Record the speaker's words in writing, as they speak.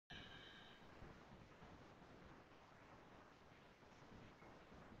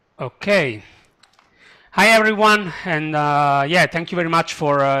Okay. Hi everyone, and yeah, thank you very much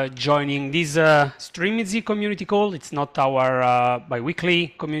for joining this Strimzi community call. It's not our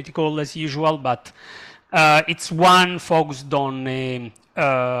bi-weekly community call as usual, but it's one focused on a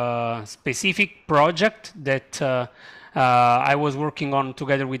specific project that I was working on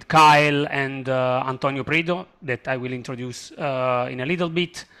together with Kyle and Antonio Predo, that I will introduce in a little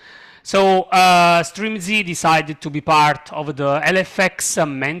bit. So Strimzi decided to be part of the LFX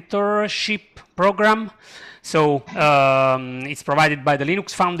mentorship program. So it's provided by the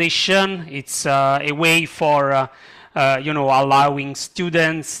Linux Foundation. It's a way for allowing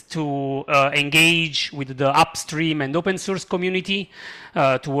students to engage with the upstream and open source community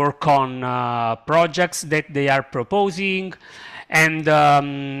to work on projects that they are proposing. And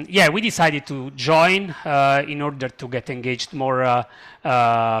yeah, we decided to join in order to get engaged more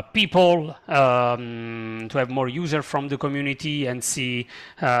people, to have more users from the community and see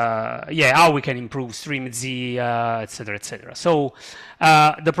yeah, how we can improve Strimzi, etc., etc. So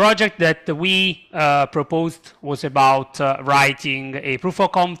the project that we proposed was about writing a proof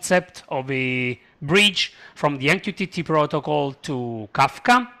of concept of a bridge from the MQTT protocol to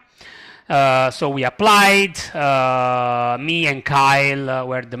Kafka. So we applied, me and Kyle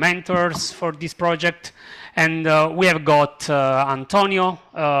were the mentors for this project, and we have got Antonio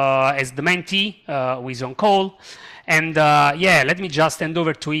as the mentee, who is on call. And yeah, let me just hand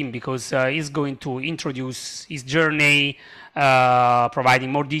over to him because he's going to introduce his journey,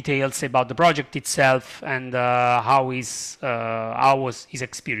 providing more details about the project itself and how was his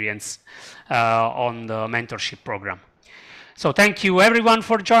experience on the mentorship program. So thank you everyone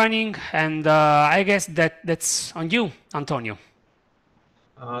for joining, and I guess that's on you, Antonio.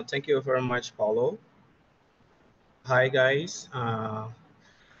 Thank you very much, Paulo. Hi, guys.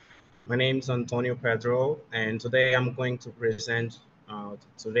 My name is Antonio Pedro, and today I'm going to present.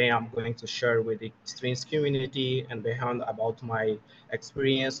 Today I'm going to share with the Strings community and behind about my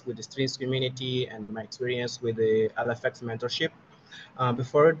experience with the Strings community and my experience with the LFX mentorship.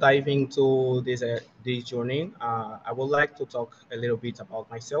 Before diving to this journey, I would like to talk a little bit about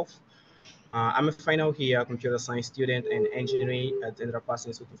myself. I'm a final year computer science student and engineering at Indrapas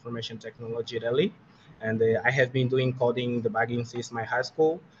Institute of Information Technology, Delhi. And I have been doing coding debugging since my high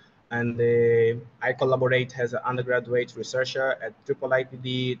school. And I collaborate as an undergraduate researcher at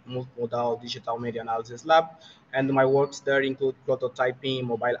IIITD Multimodal Digital Media Analysis Lab. And my works there include prototyping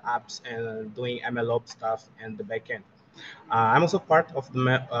mobile apps and doing MLOps stuff and the backend. I'm also part of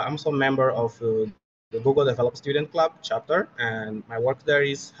I'm also a member of the Google Develop Student Club chapter, and my work there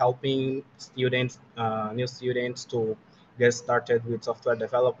is helping students, new students, to get started with software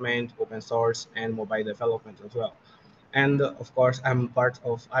development, open source, and mobile development as well. And of course, I'm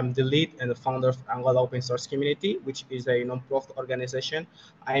the lead and the founder of Angola Open Source Community, which is a non-profit organization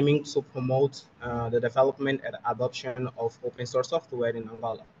aiming to promote the development and adoption of open source software in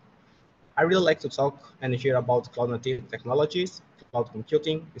Angola. I really like to talk and hear about cloud native technologies, cloud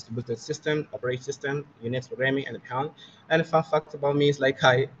computing, distributed system, operating system, Unix programming, and beyond. And a fun fact about me is like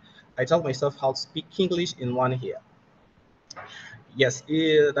I taught myself how to speak English in 1 year. Yes,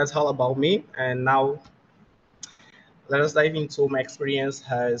 that's all about me. And now let us dive into my experience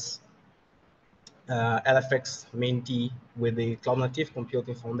as LFX mentee with the Cloud Native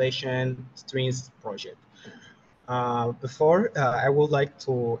Computing Foundation Strings project. Before, I would like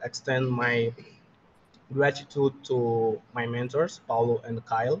to extend my gratitude to my mentors, Paulo and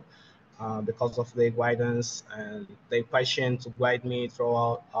Kyle, because of their guidance and their passion to guide me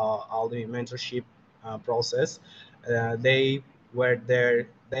throughout all the mentorship process. They were there.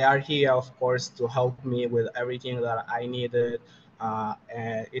 They are here, of course, to help me with everything that I needed.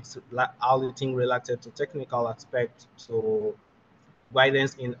 And it's everything related to technical aspect, to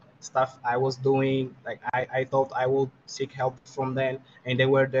guidance in stuff I was doing. Like I thought I would seek help from them, and they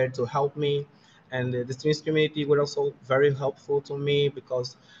were there to help me. And the streams community were also very helpful to me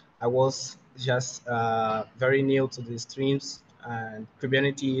because I was just very new to the streams and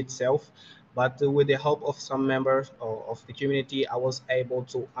Kubernetes itself. But with the help of some members of the community, I was able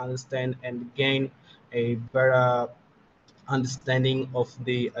to understand and gain a better understanding of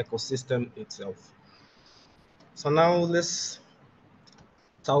the ecosystem itself. So now let's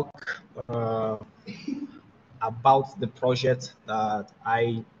talk about the project that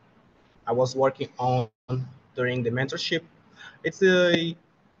I was working on during the mentorship. It's a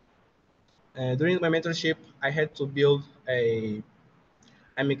during my mentorship, I had to build a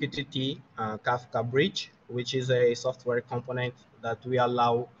MQTT Kafka bridge, which is a software component that we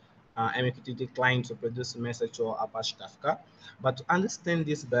allow MQTT client to produce a message to Apache Kafka. But to understand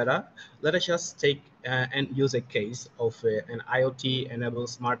this better, let us just take and use a case of an IoT-enabled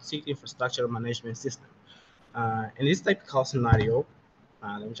smart city infrastructure management system. In this typical scenario,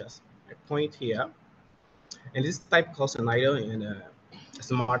 let me just point here. In this typical scenario in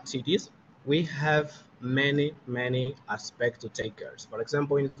smart cities, we have many aspects to take care of. For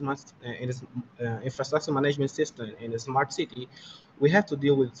example, in this infrastructure management system in a smart city, we have to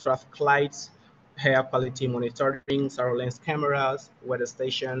deal with traffic lights, air quality monitoring, surveillance cameras, weather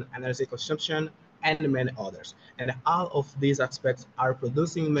station, energy consumption, and many others. And all of these aspects are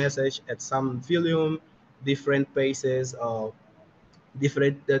producing message at some volume, different paces,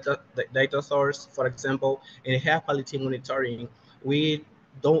 different data source. For example, in air quality monitoring, we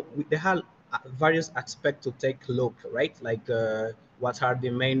don't they have various aspects to take a look, right? Like what are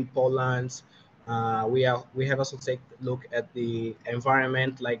the main pollutants. We have also take a look at the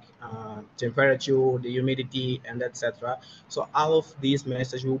environment, like temperature, the humidity, and etc. So all of these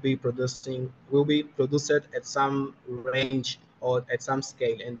messages will be produced at some range or at some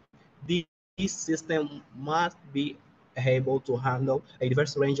scale, and this system must be able to handle a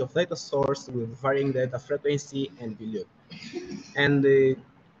diverse range of data source with varying data frequency and value. And the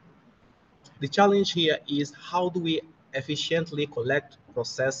challenge here is how do we efficiently collect,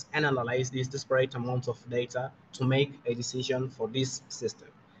 process, and analyze these disparate amounts of data to make a decision for this system,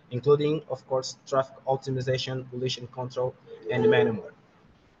 including, of course, traffic optimization, pollution control, and many more.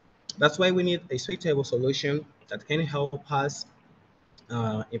 That's why we need a suitable solution that can help us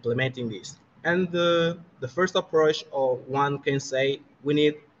implementing this. And the first approach, or one can say, we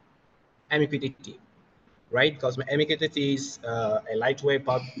need MQTT, right? Because MQTT is a lightweight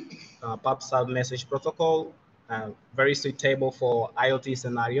pub sub message protocol, very suitable for IoT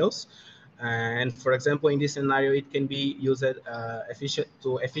scenarios. And for example, in this scenario, it can be used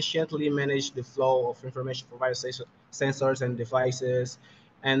to efficiently manage the flow of information for various sensors and devices.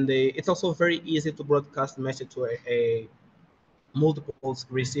 And it's also very easy to broadcast message to a multiple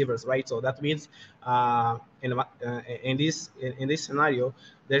receivers, right? So that means in this scenario,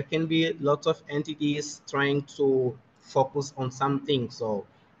 there can be lots of entities trying to focus on something. So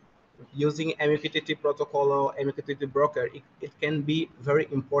using MQTT protocol or MQTT broker, it can be very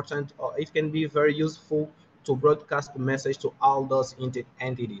important, or it can be very useful to broadcast the message to all those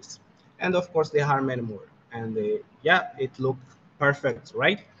entities. And of course, there are many more. And yeah, it looked perfect,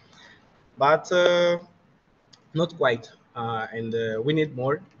 right? But not quite, and we need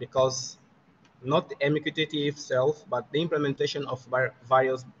more, because not the MQTT itself, but the implementation of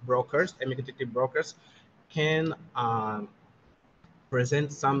various brokers, MQTT brokers, can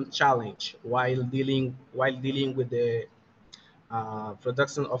present some challenge while dealing with the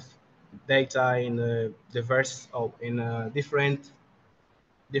production of data in diverse in different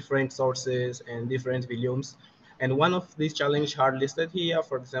sources and different volumes. And one of these challenges are listed here.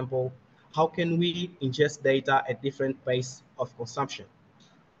 For example, how can we ingest data at different pace of consumption?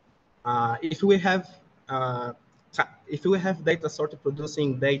 If we have data sort of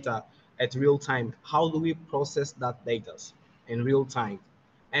producing data at real time, how do we process that data in real time?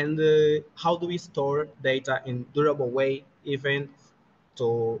 And how do we store data in durable way, even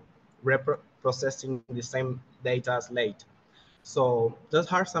to processing the same data as late? So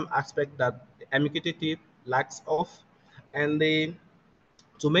those are some aspects that MQTT lacks of, and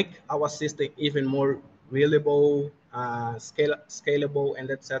to make our system even more reliable, scalable, and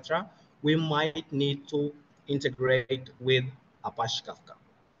etc., we might need to integrate with Apache Kafka,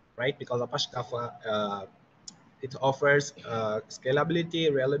 right? Because Apache Kafka it offers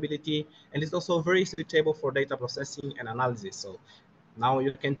scalability, reliability, and it's also very suitable for data processing and analysis. So now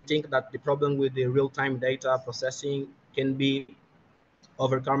you can think that the problem with the real-time data processing can be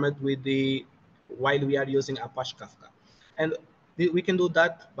overcome it with the while we are using Apache Kafka. And we can do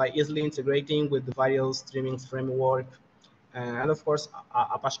that by easily integrating with the various streaming framework. And of course,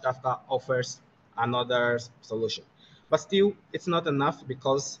 Apache Kafka offers another solution. But still, it's not enough,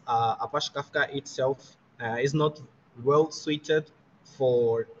 because Apache Kafka itself is not well suited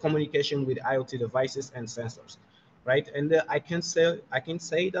for communication with IoT devices and sensors, right? And I can say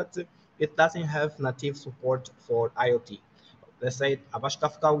that it doesn't have native support for IoT. Let's say Apache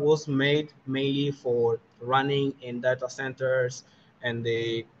Kafka was made mainly for running in data centers and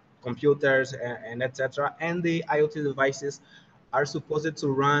the computers and etc. And the IoT devices are supposed to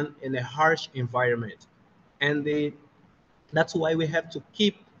run in a harsh environment. And that's why we have to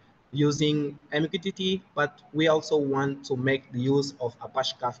keep using MQTT, but we also want to make the use of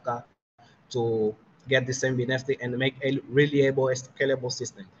Apache Kafka to get the same benefit and make a reliable, scalable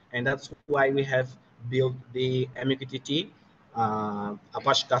system. And that's why we have built the MQTT.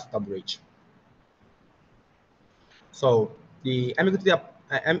 Apache Kafka bridge. So the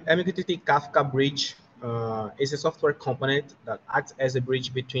MQTT Kafka bridge is a software component that acts as a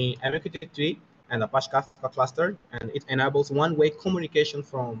bridge between MQTT and Apache Kafka cluster, and it enables one-way communication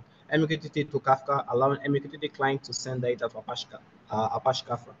from MQTT to Kafka, allowing MQTT client to send data to Apache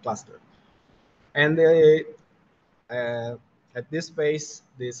Kafka cluster. And uh, at this phase,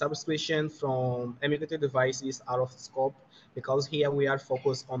 the subscription from MQTT device is out of scope because here we are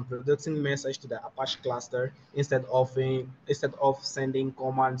focused on producing message to the Apache cluster instead of sending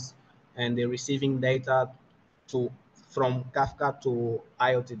commands and receiving data to from Kafka to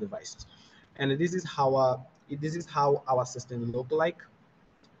IoT devices. And this is how our system look like.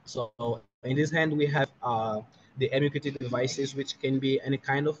 So in this hand, we have the MQTT devices, which can be any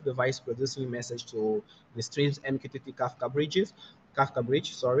kind of device producing message to the Streams MQTT Kafka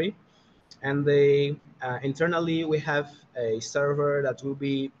bridge, sorry. And internally, we have a server that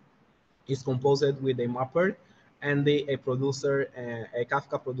is composed with a mapper and a producer, a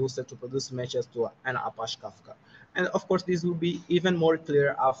Kafka producer to produce messages to an Apache Kafka. And of course, this will be even more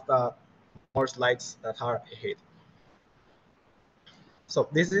clear after more slides that are ahead. So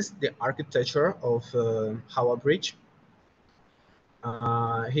this is the architecture of our bridge.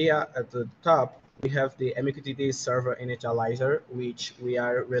 Here at the top, we have the MQTT server initializer, which we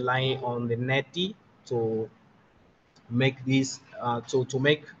are relying on the netty to make this to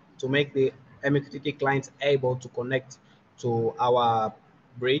make the MQTT clients able to connect to our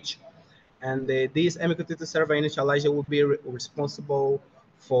bridge. And this MQTT server initializer will be responsible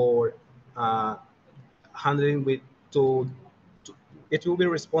for uh, handling with to it will be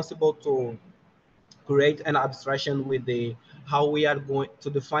responsible to create an abstraction with the how we are going to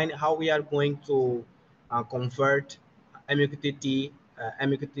define how we are going to convert MQTT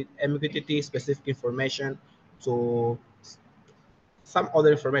specific information to some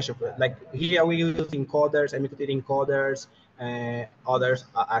other information. Like here we use encoders, MQTT encoders, other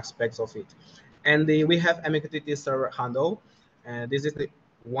aspects of it. And we have MQTT server handle. And this is the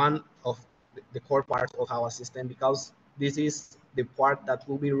one of the core parts of our system because this is the part that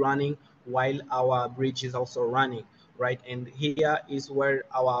will be running while our bridge is also running, right? And here is where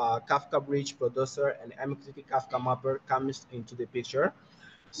our Kafka bridge producer and MQTT Kafka mapper comes into the picture.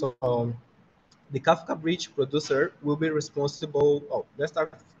 So the Kafka bridge producer will be responsible. Oh, let's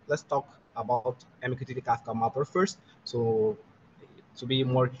talk about MQTT Kafka mapper first. So to be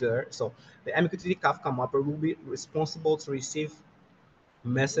more clear, so the MQTT Kafka mapper will be responsible to receive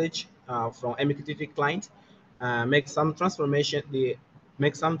message from MQTT client, make some transformations,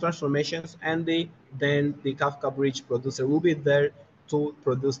 and then the Kafka bridge producer will be there to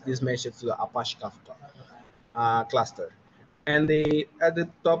produce this message to the Apache Kafka cluster. And at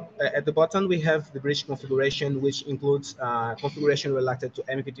the bottom, we have the bridge configuration, which includes configuration related to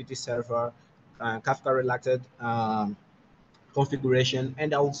MQTT server, Kafka related configuration,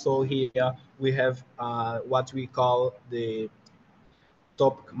 and also here we have what we call the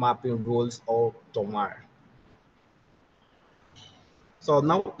top mapping rules or TOMAR. So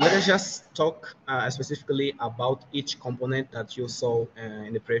now let us just talk specifically about each component that you saw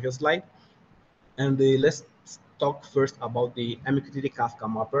in the previous slide. And let's talk first about the MQTT Kafka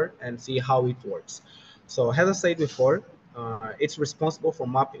mapper and see how it works. So as I said before, it's responsible for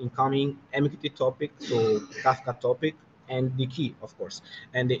map incoming MQTT topic to Kafka topic and the key, of course.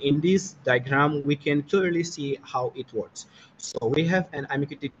 And in this diagram, we can clearly see how it works. So we have an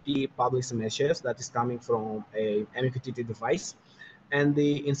MQTT public message that is coming from a MQTT device. And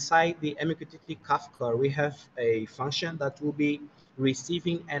inside the MQTT Kafka, we have a function that will be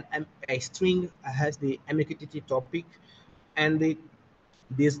receiving a string has the MQTT topic, and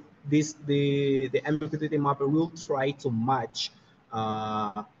this the MQTT mapper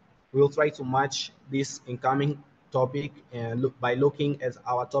uh, will try to match this incoming topic and by looking at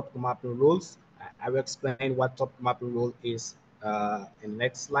our topic mapping rules. I will explain what topic mapping rule is in the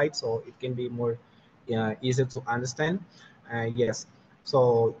next slide, so it can be more easy to understand. Yes,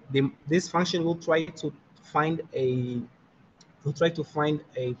 so this function will try to find a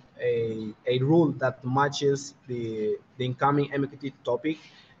rule that matches the incoming MQTT topic.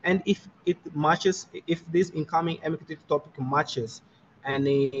 And if this incoming MQTT topic matches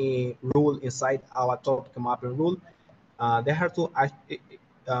any rule inside our topic mapping rule, they have to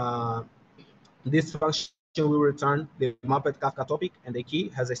uh, this function will return the mapped Kafka topic and the key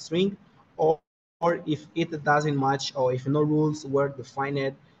has a string, or if it doesn't match or if no rules were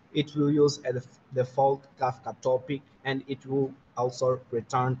defined, it will use a default Kafka topic and it will also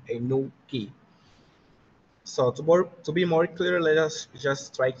return a new key. So to be more clear, let us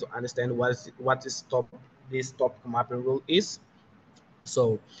just try to understand what is this topic mapping rule is.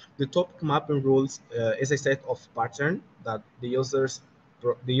 So the topic mapping rules is a set of pattern that the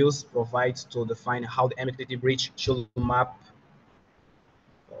use provides to define how the MQTT bridge should map.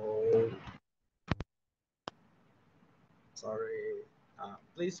 Oh, sorry.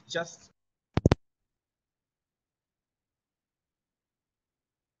 Please just.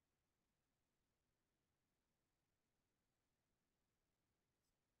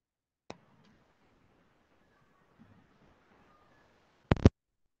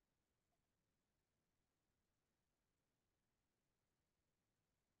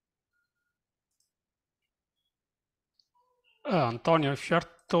 Antonio, if you're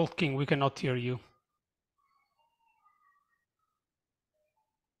talking, we cannot hear you.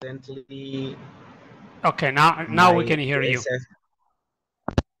 Recently, Okay, now we my can hear you. SF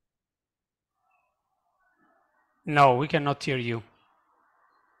No, we cannot hear you.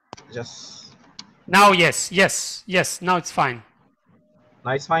 just. Now, yes. Now it's fine.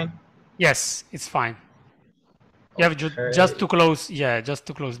 Now it's fine. Yes, it's fine. You have just Okay. to close, yeah, just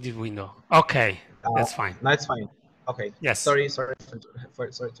to close this window. Okay, Uh, that's fine. now it's fine. Okay. Yes. Sorry to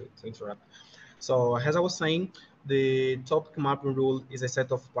interrupt. So as I was saying, the topic mapping rule is a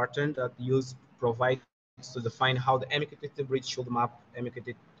set of patterns that use provides to define how the MQTT bridge should map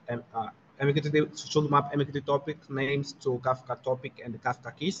MQTT should map MQTT topic names to Kafka topic and the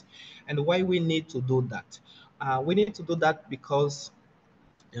Kafka keys, and why we need to do that. We need to do that because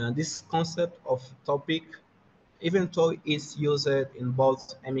this concept of topic, even though it's used in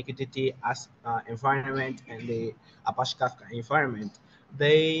both MQTT as environment and the Apache Kafka environment,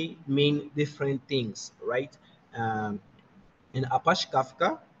 they mean different things, right? Um, in Apache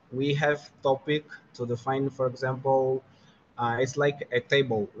Kafka, we have topic to define, for example, it's like a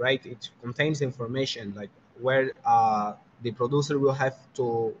table, right? It contains information like where the producer will have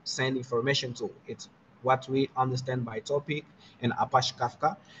to send information to. It's what we understand by topic in Apache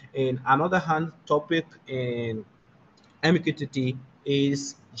Kafka. In another hand, topic in MQTT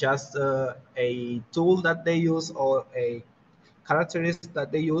is just a tool that they use or a characteristic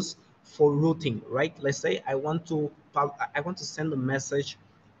that they use for routing, right? Let's say I want to send a message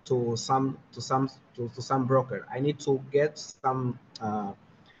to some broker. I need to get some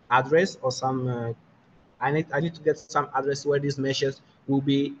address or some I need to get some address where this message will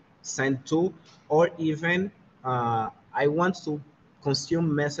be sent to, or even I want to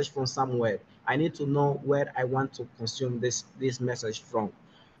consume message from somewhere. I need to know where I want to consume this message from.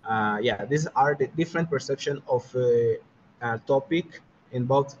 Yeah, these are the different perception of topic in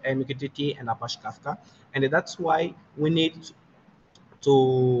both MQTT and Apache Kafka, and that's why we need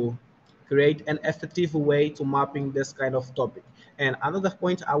to create an effective way to mapping this kind of topic. And another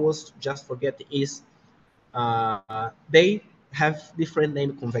point I was just forgetting is they have different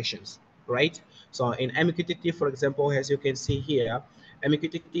name conventions, right? So in MQTT, for example, as you can see here,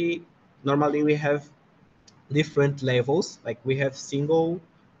 MQTT, normally we have different levels, like we have single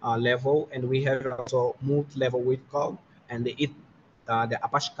level and we have also multi-level with call, and the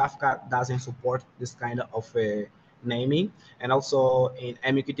Apache Kafka doesn't support this kind of naming. And also in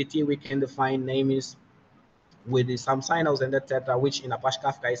MQTT, we can define names with some signals and etc., which in Apache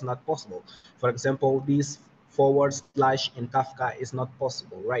Kafka is not possible. For example, this forward slash in Kafka is not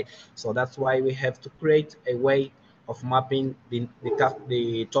possible, right? So that's why we have to create a way of mapping the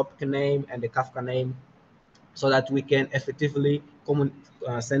topic name and the Kafka name so that we can effectively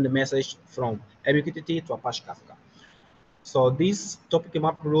send a message from MQTT to Apache Kafka. So this topic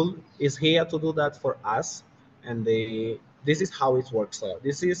map rule is here to do that for us, and this is how it works. So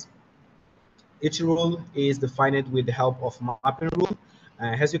this is each rule is defined with the help of mapping rule.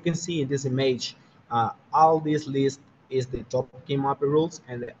 As you can see in this image, all this list is the topic mapping rules,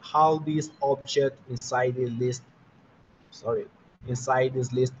 and how this object inside the list, sorry, inside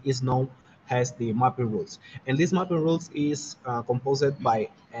this list is known as the mapping rules. And this mapping rules is composed by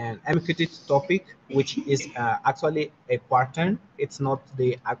an MQTT topic, which is actually a pattern. It's not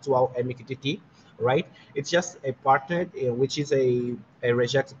the actual MQTT, right? It's just a pattern which is a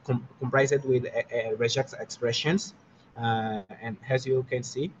regex comprised with a regex expressions. And as you can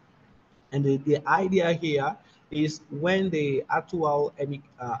see, and the idea here is when the actual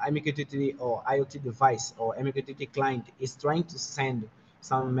MQTT or IoT device or MQTT client is trying to send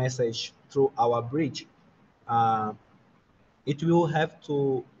some message through our bridge, uh, it will have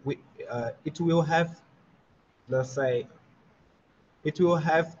to, it will have, let's say, it will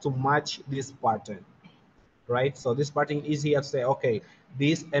have to match this pattern, right? So this pattern is here to say, okay,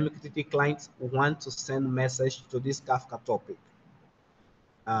 this MQTT clients want to send message to this Kafka topic.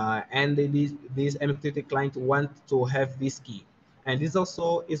 And this MQTT client want to have this key. And this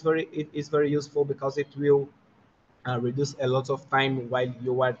also is very useful because it will reduce a lot of time while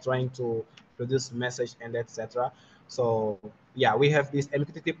you are trying to produce message and etc. So yeah, we have this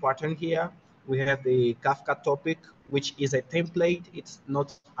MQTT pattern here. We have the Kafka topic, which is a template. It's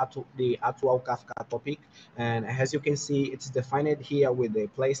not the actual Kafka topic. And as you can see, it's defined here with a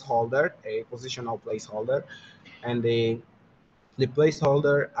placeholder, a positional placeholder. And the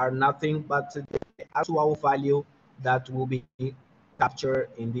placeholder are nothing but the actual value that will be captured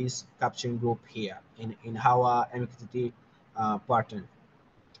in this caption group here in our MQTT pattern.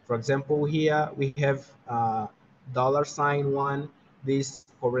 For example, here we have $1. This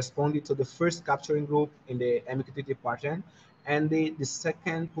corresponding to the first capturing group in the MQTT pattern, and the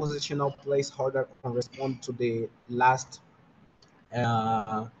second positional placeholder correspond to the last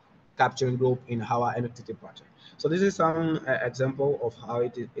uh, capturing group in our MQTT pattern. So this is some example of how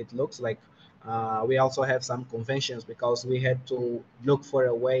it looks like. We also have some conventions because we had to look for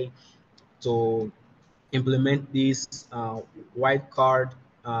a way to implement this wildcard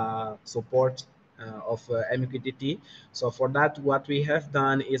support of MQTT. So for that, what we have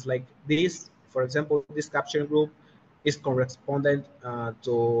done is like this, for example, this capturing group is correspondent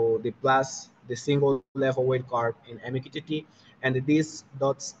to the plus, the single level wildcard in MQTT, and this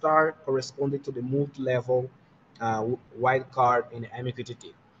dot star corresponding to the multi-level wildcard in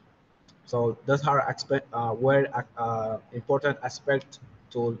MQTT. So those are were important aspect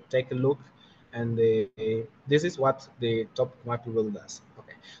to take a look, and this is what the top map rule does.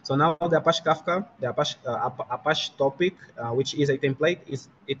 Okay, so now the Apache Kafka, the Apache topic, which is a template, is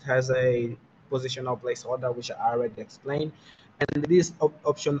it has a positional placeholder which I already explained, and this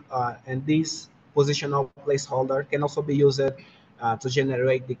option and this positional placeholder can also be used to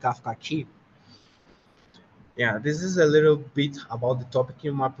generate the Kafka key. Yeah, this is a little bit about the topic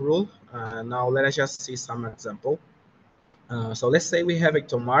in map rule. Now let us just see some example. So let's say we have a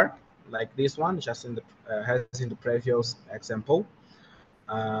tomar like this one, just in the has in the previous example,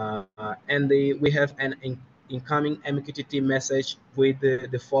 and we have an incoming MQTT message with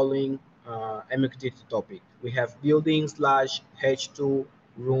the following MQTT topic. We have building slash h2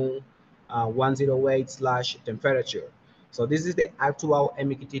 room 108 slash temperature. So this is the actual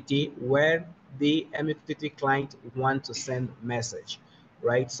MQTT where the MQTT client want to send message,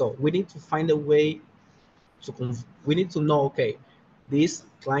 right? So we need to find a way we need to know, okay, this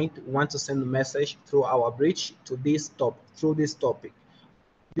client wants to send a message through our bridge to this through this topic.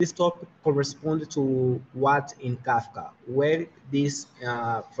 This topic corresponds to what in Kafka, where this,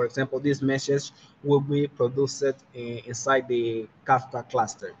 for example, this message will be produced inside the Kafka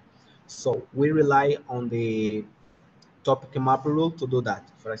cluster. So we rely on the topic map rule to do that.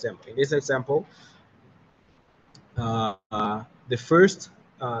 For example, in this example, the first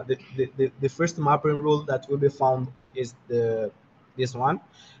the first mapping rule that will be found is this one,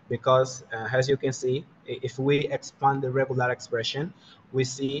 because as you can see, if we expand the regular expression, we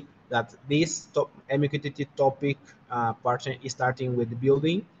see that this MQTT topic pattern is starting with the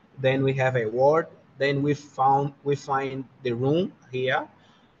building, then we have a word, then we find the room here,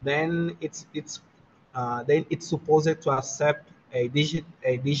 then it's supposed to accept a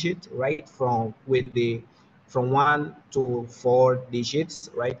digit right from 1 to 4 digits,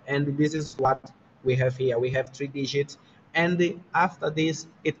 right? And this is what we have here. We have 3 digits, and after this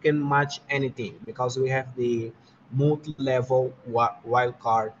it can match anything because we have the multi-level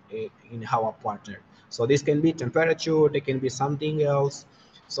wildcard in our partner. So this can be temperature, they can be something else.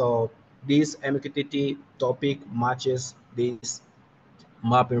 So this MQTT topic matches this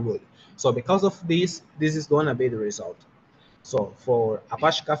mapping rule. So because of this is going to be the result. So for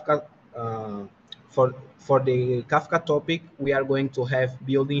Apache Kafka, for the Kafka topic, we are going to have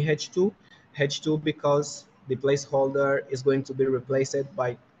building H2 because the placeholder is going to be replaced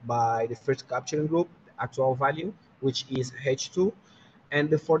by the first capturing group, the actual value, which is H2,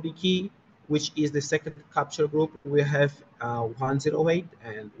 and for the key, which is the second capture group, we have 108,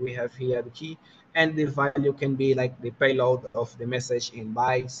 and we have here the key, and the value can be like the payload of the message in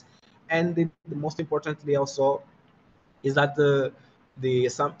bytes, and the most importantly also is that the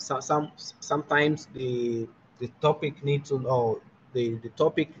sometimes the topic need to know the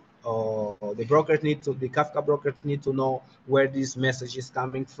topic, or the brokers need to the Kafka brokers need to know where this message is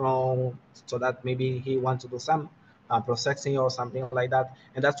coming from, so that maybe he wants to do some processing or something like that,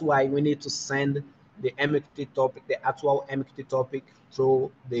 and that's why we need to send the MQTT topic, the actual MQTT topic,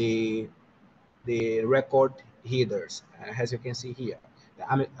 through the record headers, as you can see here.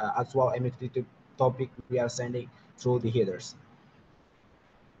 The actual MQTT topic we are sending through the headers.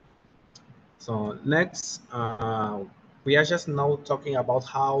 So next, we are just now talking about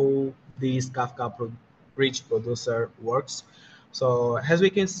how this Kafka bridge producer works. So as we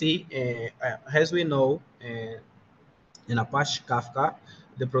can see, as we know, in Apache Kafka,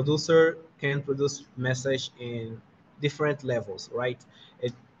 the producer can produce message in different levels, right?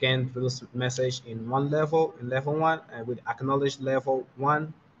 It can produce message in one level, in level one, with acknowledged level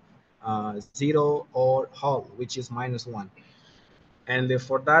one, zero, or hull, which is -1. And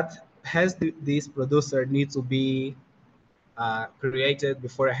for that, has this producer need to be created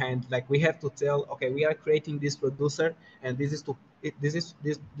beforehand? Like we have to tell, okay, we are creating this producer, and this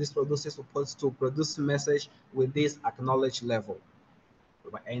producer is supposed to produce message with this acknowledged level,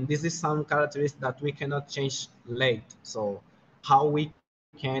 and this is some characteristics that we cannot change late. So how we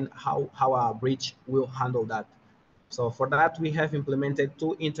can, how our bridge will handle that? So for that, we have implemented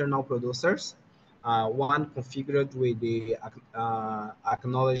two internal producers, one configured with the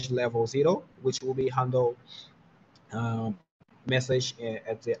acknowledged level 0, which will be handle message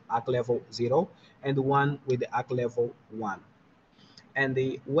at the ACK level 0, and one with the ACK level 1. And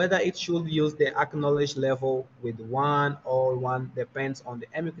whether it should use the acknowledge level with one or one depends on the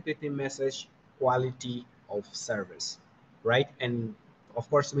MQTT message quality of service, right? And of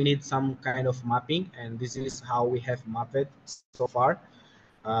course, we need some kind of mapping, and this is how we have mapped it so far.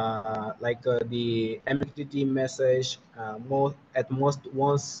 The MQTT message at most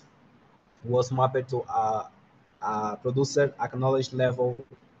once was mapped to producer acknowledge level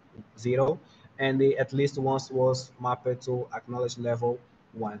 0, and at least once was mapped to acknowledge level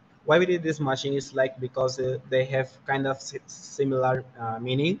 1. Why we did this matching is like because they have kind of similar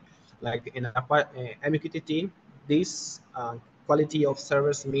meaning. Like in MQTT, this quality of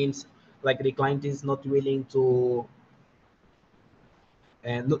service means like the client is not willing to,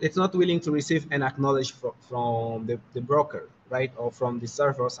 and it's not willing to receive and acknowledge from the broker, right, or from the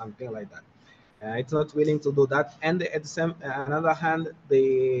server or something like that. It's not willing to do that. And at the same, another hand,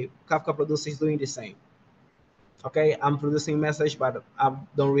 the Kafka producer is doing the same. Okay, I'm producing message, but I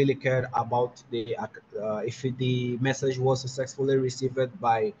don't really care about the if the message was successfully received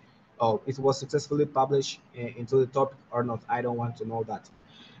by, oh, it was successfully published into the topic or not. I don't want to know that.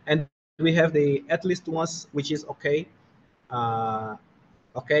 And we have the at least once, which is okay. Uh,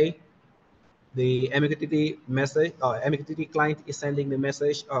 okay, the MQTT message, MQTT client is sending the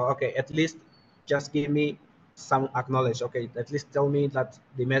message. Okay, at least just give me some acknowledge. Okay, at least tell me that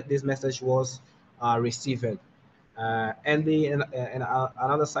this message was received. And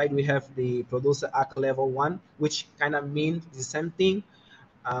another side, we have the producer ACK level 1, which kind of means the same thing.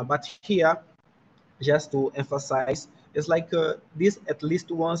 But here, just to emphasize, it's like this at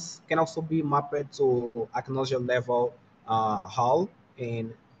least once can also be mapped to acknowledge level hull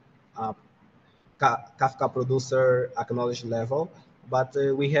in uh, Kafka producer acknowledge level, but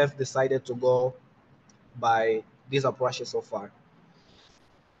we have decided to go by these approaches so far.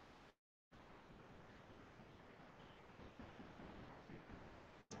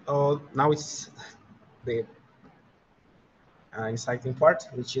 Oh, now it's the exciting part,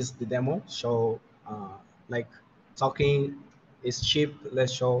 which is the demo. So, like talking is cheap.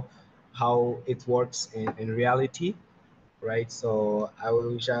 Let's show how it works in reality, right? So I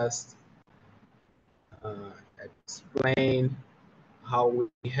will just explain how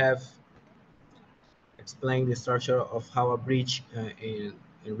we have explained the structure of how a bridge in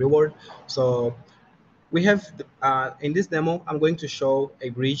real world. So we have in this demo, I'm going to show a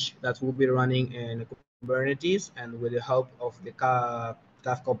bridge that will be running in Kubernetes, and with the help of the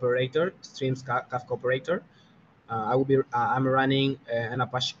Kafka operator, Streams Kafka operator, I'm running an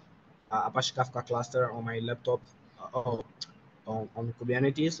Apache Kafka cluster on my laptop on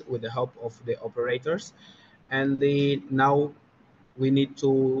Kubernetes with the help of the operators. And now we need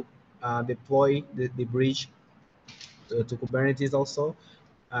to deploy the bridge to Kubernetes also.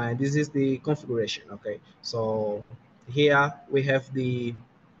 This is the configuration. Okay, so here we have the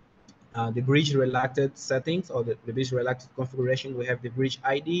bridge related settings, or the bridge related configuration. We have the bridge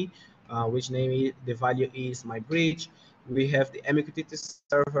ID, which name is, the value is my bridge. We have the MQTT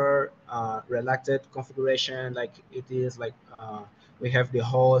server related configuration, like it is like we have the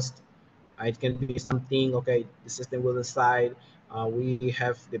host. It can be something, okay, the system will decide. We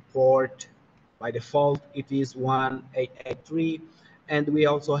have the port. By default, it is 1883. And we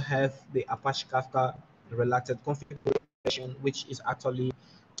also have the Apache Kafka related configuration, which is actually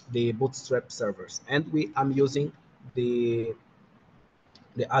the bootstrap servers. And I'm using the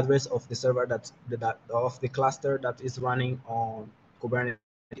the address of the server that of the cluster that is running on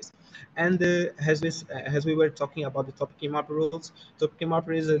Kubernetes. And as we were talking about the topic map rules, topic map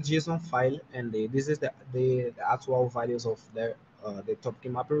is a JSON file, and this is the actual values of the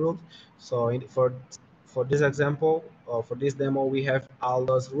topic map rule. So for this example, or for this demo, we have all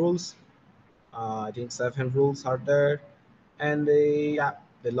those rules. I think 7 rules are there, and yeah,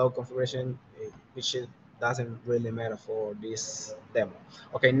 the log configuration, which doesn't really matter for this demo.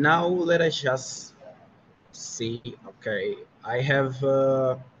 Okay, now let us just see. Okay, I have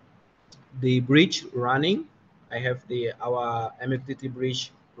the bridge running. I have the our MQTT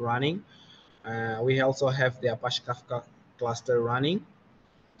bridge running. We also have the Apache Kafka cluster running,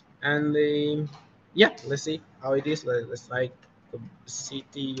 and yeah, let's see how it is. Let's like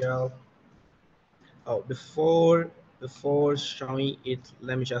CTL. Oh, before showing it,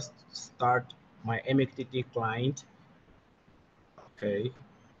 let me just start my MQTT client. Okay,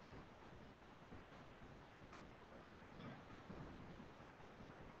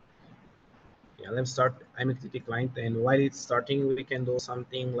 yeah, let's start MQTT client, and while it's starting, we can do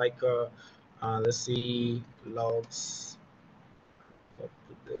something like let's see logs.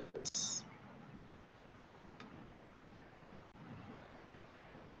 Copy this.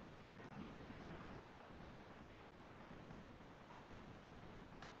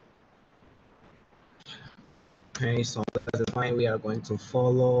 Okay, so that's the fine. We are going to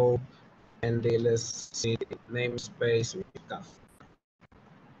follow, and let's see namespace with Kafka.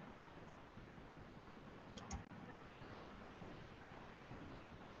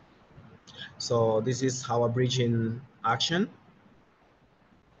 So this is our bridge in action.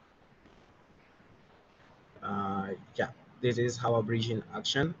 Yeah, this is our bridge in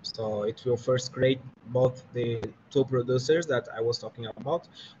action. So it will first create both the two producers that I was talking about,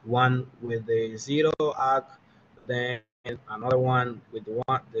 one with the zero ACK, then another one with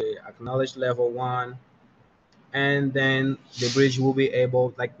the acknowledged level one, and then the bridge will be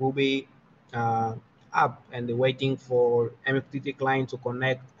able, like, will be uh, up and waiting for MQTT client to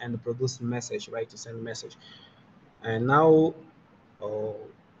connect and produce message, right, to send message. And now, oh,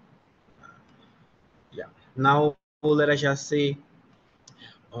 yeah, now let us just see.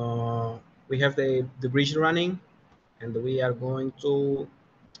 Uh, we have the bridge running, and we are going to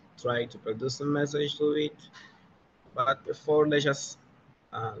try to produce a message to it. But before, let me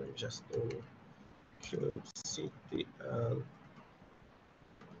just do kubectl.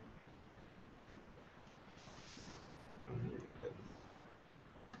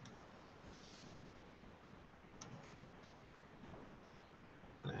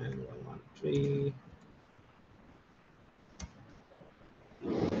 And 113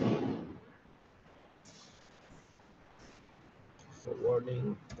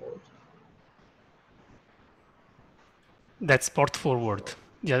 forwarding port. That's port forward,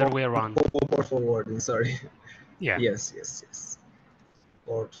 the other way around. Port forwarding, sorry. Yeah, Yes, yes, yes.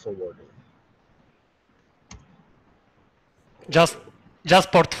 Port forwarding. just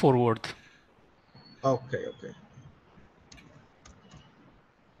just port forward. Okay, okay.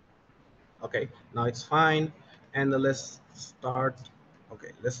 Okay, now it's fine. And let's start.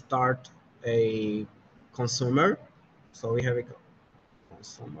 Okay, let's start a consumer. So we have a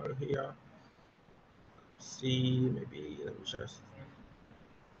consumer here. See, maybe let me just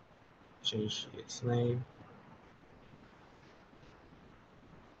change its name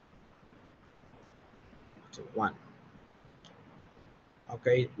to one.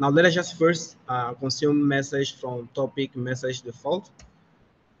 Okay, now let us just first consume message from topic message default.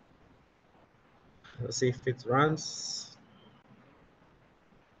 Let's see if it runs.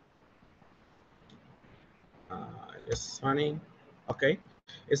 It's running. Okay,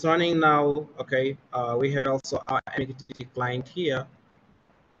 it's running now. Okay, we have also our MQTT client here.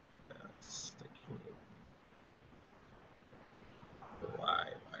 It's taking why.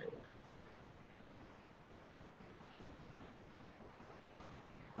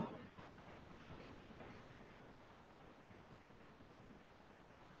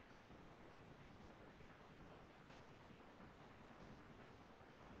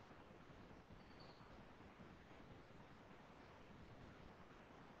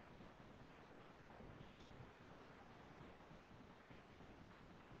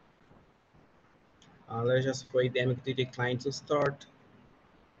 Let's just wait the MQTT client to start.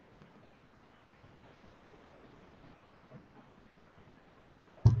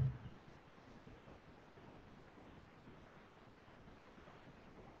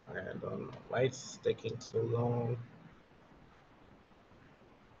 I don't know why it's taking so long.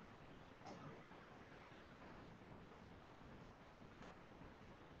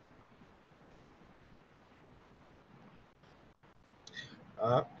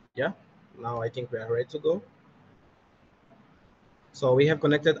 Yeah, now I think we are ready to go. So we have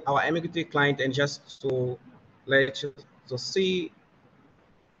connected our MQTT client, and just to let you to see,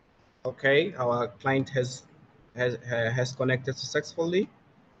 okay, our client has connected successfully,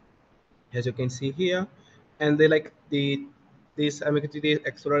 as you can see here, and they like the this MQTT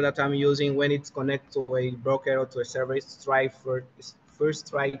Explorer that I'm using, when it's connected to a broker or to a server, first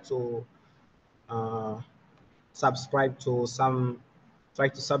try to uh, subscribe to some, try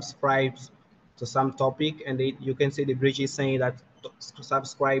to subscribe to some topic, and you can see the bridge is saying that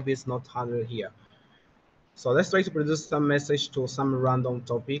subscribe is not handled here. So let's try to produce some message to some random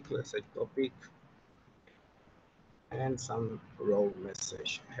topic. Let's say topic and some raw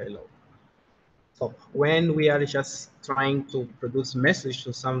message. Hello. So when we are just trying to produce message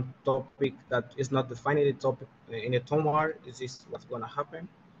to some topic that is not defined in the topic in a tomar, this is what's going to happen.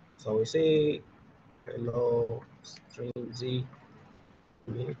 So we say hello Strimzi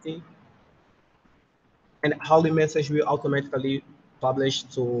community, and how the message will automatically publish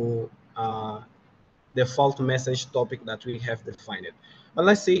to default message topic that we have defined. But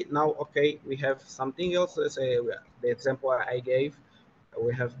let's see now. Okay, we have something else. Let's say the example I gave.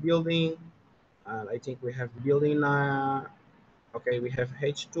 We have building, and I think we have building. Okay, we have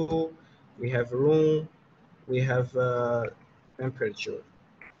H2, we have room, we have temperature,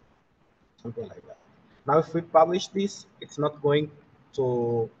 something like that. Now, if we publish this,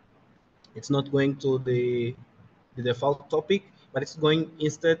 to it's not going to the default topic, but it's going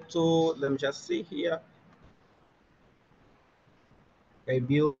instead to, let me just see here. Okay,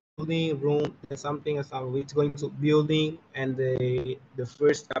 building, room, something, and something. It's going to building and the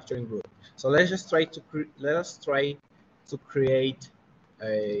first capturing group. So let's just try to let us try to create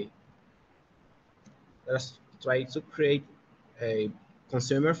a let's try to create a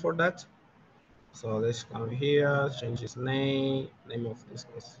consumer for that. So let's come here, change his name of this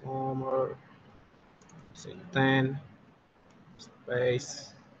consumer, say 10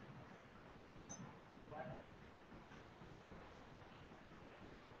 space.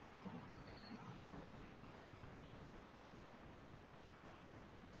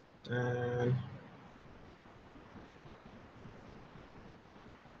 And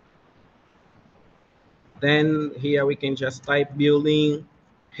then here we can just type building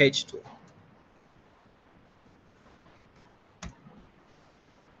H2.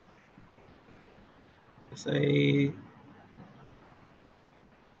 Say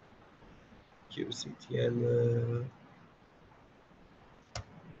QCTL.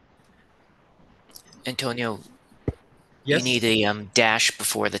 Antonio, you Yes. need a dash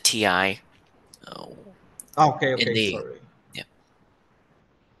before the TI. Okay, In okay, the sorry. yeah.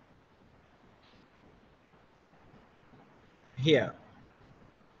 Here.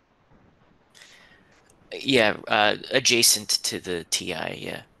 Yeah, adjacent to the TI,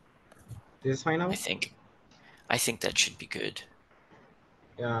 yeah. This is fine now? I think that should be good.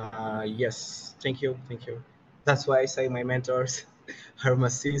 Yes, thank you, thank you. That's why I say my mentors are my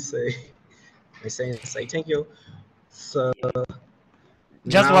sensei. My sensei, thank you. So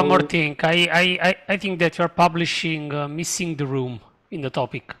Just one more now, thing. I think that you're publishing missing the room in the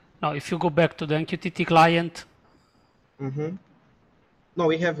topic. Now, if you go back to the MQTT client, mm-hmm. No,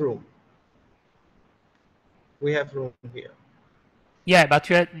 we have room. We have room here. yeah, but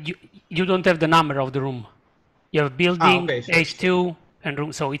you don't have the number of the room. You have building, Okay, sure, sure. H2, and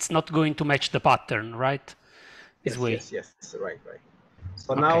room, so it's not going to match the pattern, right? This Yes, way. yes, yes, right, right.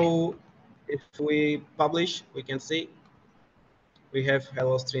 So Okay. now, if we publish, we can see we have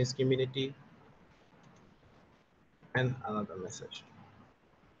hello strings community and another message.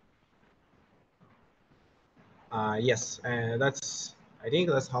 Yes, and I think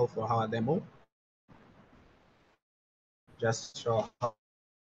that's how for our demo. Just show how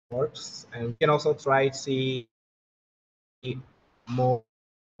it works, and we can also try to see more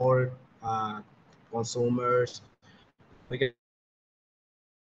consumers. We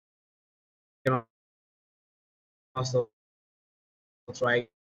can also try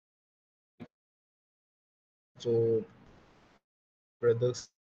to produce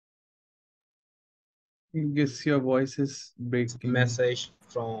I guess your voice is breaking. message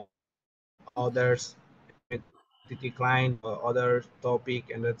from others MQTT client or other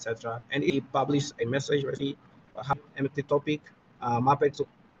topic and etc. And if publish a message receive MQTT topic mapped to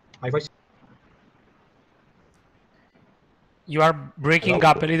my voice. You are breaking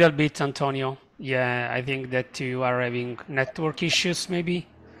Hello. up a little bit, Antonio. Yeah, I think that you are having network issues, maybe.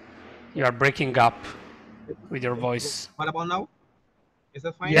 You are breaking up with your voice. What about now? Is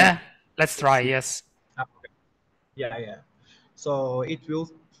that fine? Yeah, let's Let's try, see. yes. Okay. Yeah, yeah. So it will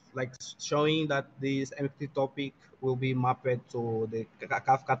like showing that this empty topic will be mapped to the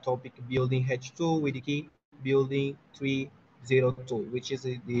Kafka topic building H2 with the key building 302, which is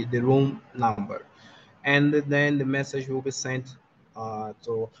the room number. And then the message will be sent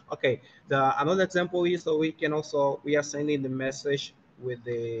to, okay, the another example is, so we can also, we are sending the message with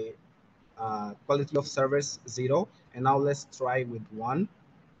the quality of service 0. And now let's try with 1,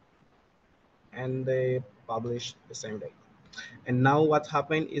 and they publish the same day. And now what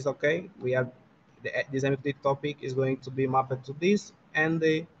happened is, okay, we have this MQTT topic is going to be mapped to this, and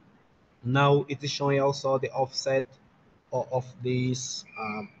now it is showing also the offset of this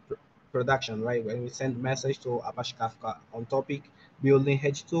production, right? When we send message to Apache Kafka on topic building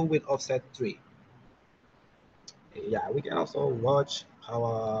H2 with offset 3. Yeah, we can also watch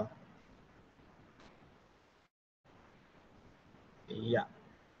how yeah,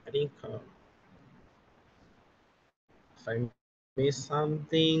 I think if I miss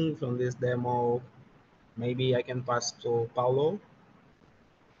something from this demo, maybe I can pass to Paulo.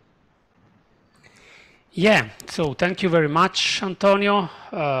 Yeah, so thank you very much, Antonio.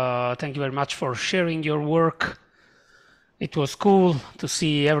 Thank you very much for sharing your work. It was cool to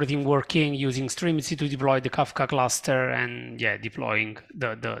see everything working using Strimzi to deploy the Kafka cluster and yeah, deploying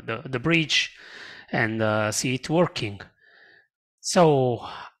the bridge and see it working. So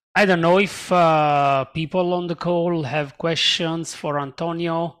I don't know if people on the call have questions for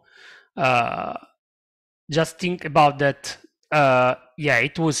Antonio. Just think about that. Yeah,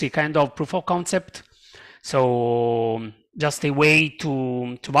 it was a kind of proof of concept. So just a way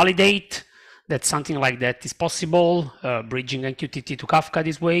to validate that something like that is possible, bridging MQTT to Kafka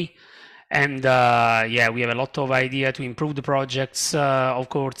this way. And yeah, we have a lot of idea to improve the projects, of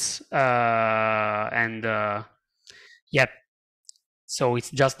course. Yeah, so it's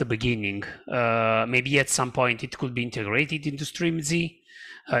just the beginning. Maybe at some point it could be integrated into Strimzi.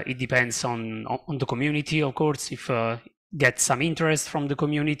 It depends on the community, of course, if get some interest from the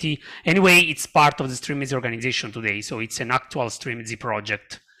community. Anyway, it's part of the Strimzi organization today, so it's an actual Strimzi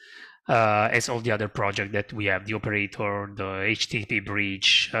project, as all the other projects that we have, the operator, the HTTP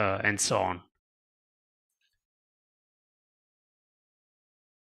bridge, and so on.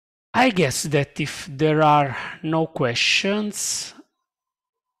 I guess that if there are no questions,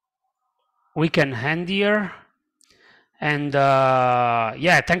 we can end here. And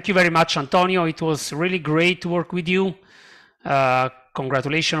yeah, thank you very much, Antonio. It was really great to work with you.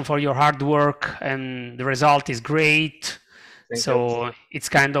 Congratulations for your hard work, and the result is great. Thank so you. It's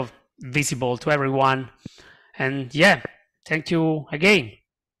kind of visible to everyone. And yeah, thank you again.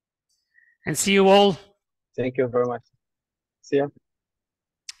 And see you all. Thank you very much. See ya.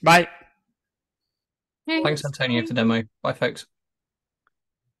 Bye. Thanks, Antonio, for the demo. Bye, folks.